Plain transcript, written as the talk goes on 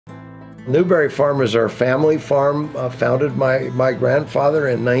Newberry Farm is our family farm, founded by my grandfather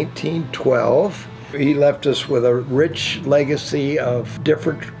in 1912. He left us with a rich legacy of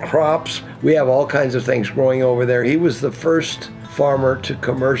different crops. We have all kinds of things growing over there. He was the first farmer to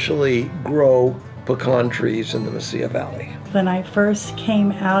commercially grow pecan trees in the Mesilla Valley. When I first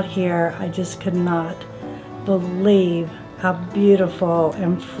came out here, I just could not believe how beautiful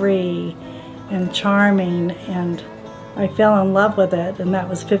and free and charming, and I fell in love with it, and that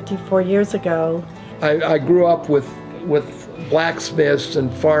was 54 years ago. I grew up with blacksmiths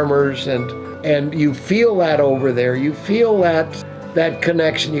and farmers, and you feel that over there. You feel that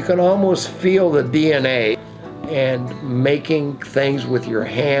connection. You can almost feel the DNA, and making things with your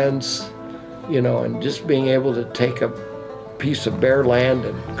hands, you know, and just being able to take a piece of bare land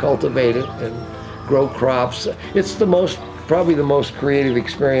and cultivate it and grow crops. It's probably the most creative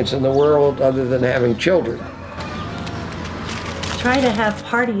experience in the world, other than having children. Try to have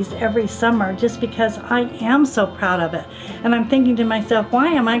parties every summer just because I am so proud of it. And I'm thinking to myself, why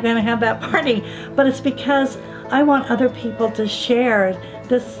am I going to have that party? But it's because I want other people to share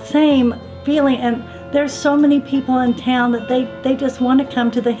the same feeling. And there's so many people in town that they just want to come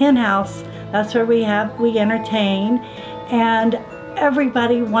to the hen house. That's where we entertain, and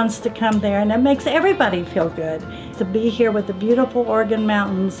everybody wants to come there, and it makes everybody feel good to be here with the beautiful Oregon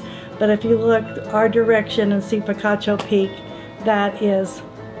mountains. But if you look our direction and see Picacho Peak, that is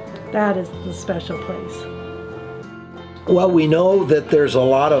the special place. Well, we know that there's a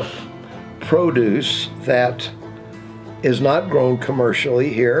lot of produce that is not grown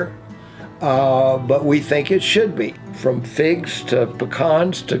commercially here, but we think it should be. From figs to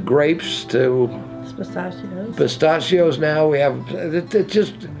pecans to grapes to pistachios. Pistachios now. We have, it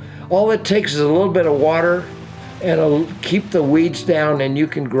just, all it takes is a little bit of water and it'll keep the weeds down, and you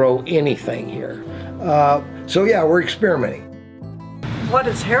can grow anything here. So yeah, we're experimenting. What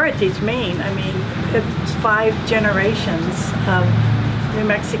does heritage mean? I mean, it's 5 generations of New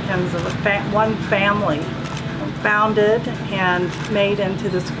Mexicans of one family founded and made into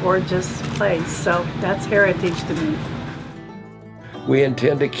this gorgeous place. So that's heritage to me. We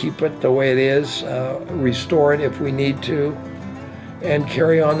intend to keep it the way it is, restore it if we need to, and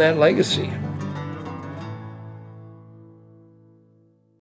carry on that legacy.